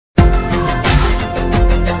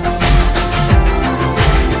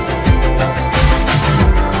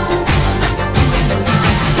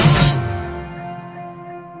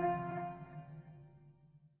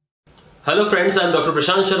Hello friends, I am Dr.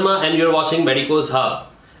 Prashant Sharma and you are watching MEDICO'S Hub.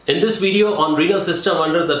 In this video on renal system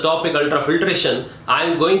under the topic ultrafiltration, I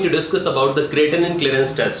am going to discuss about the creatinine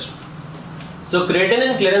clearance test. So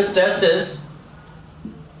creatinine clearance test is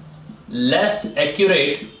less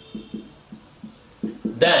accurate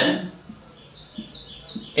than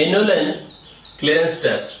inulin clearance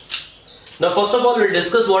test. Now first of all, we'll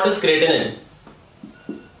discuss what is creatinine.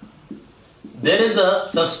 There is a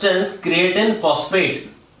substance creatine phosphate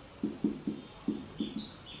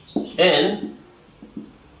in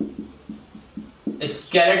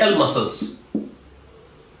skeletal muscles,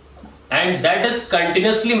 and that is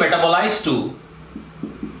continuously metabolized to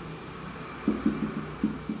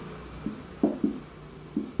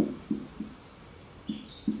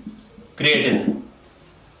creatinine.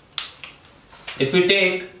 If we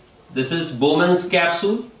take, this is Bowman's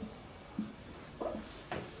capsule,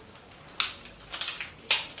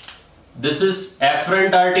 this is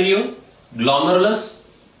afferent arteriole, glomerulus,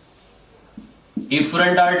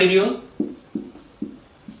 efferent arteriole,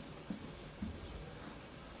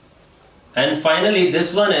 and finally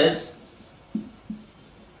this one is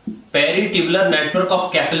peritubular network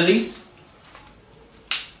of capillaries.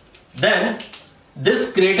 Then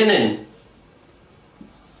this creatinine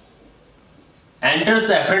enters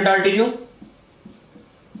the afferent arteriole,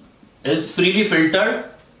 is freely filtered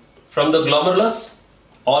from the glomerulus,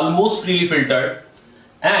 almost freely filtered,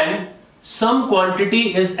 and some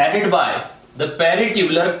quantity is added by the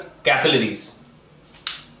peritubular capillaries.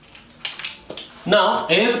 Now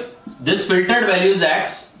if this filtered value is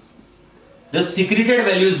X, this secreted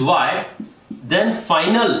value is Y, then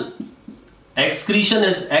final excretion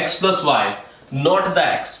is X plus Y, not the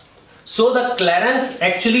X. So the clearance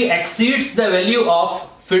actually exceeds the value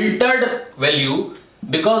of filtered value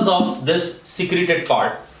because of this secreted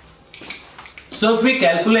part. So if we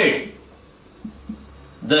calculate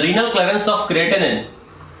the renal clearance of creatinine,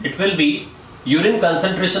 it will be urine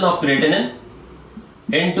concentration of creatinine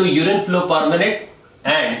into urine flow per minute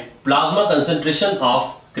and plasma concentration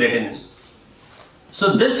of creatinine.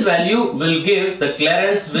 So this value will give the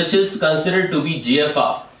clearance which is considered to be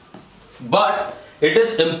GFR. But it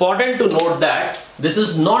is important to note that this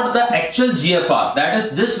is not the actual GFR. That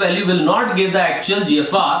is, this value will not give the actual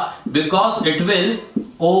GFR because it will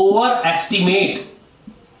overestimate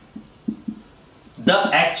the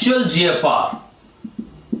actual GFR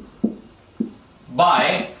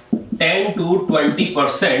by 10 to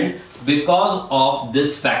 20% because of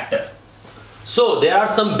this factor. So there are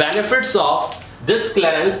some benefits of this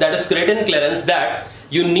clearance, that is creatinine clearance, that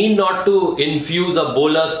you need not to infuse a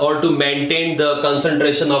bolus or to maintain the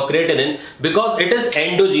concentration of creatinine because it is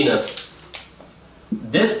endogenous.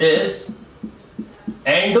 This is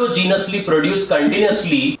endogenously produced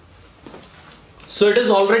continuously. So it is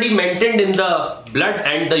already maintained in the blood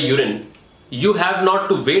and the urine. You have not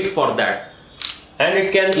to wait for that, and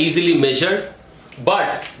it can easily measure.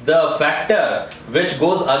 But the factor which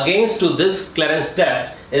goes against to this clearance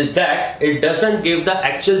test is that it doesn't give the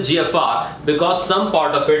actual GFR because some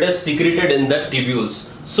part of it is secreted in the tubules.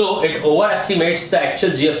 So it overestimates the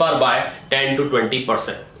actual GFR by 10 to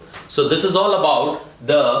 20%. So this is all about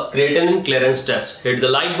the creatinine clearance test. Hit the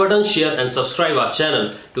like button, share and subscribe our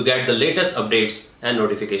channel to get the latest updates and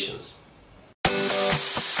notifications.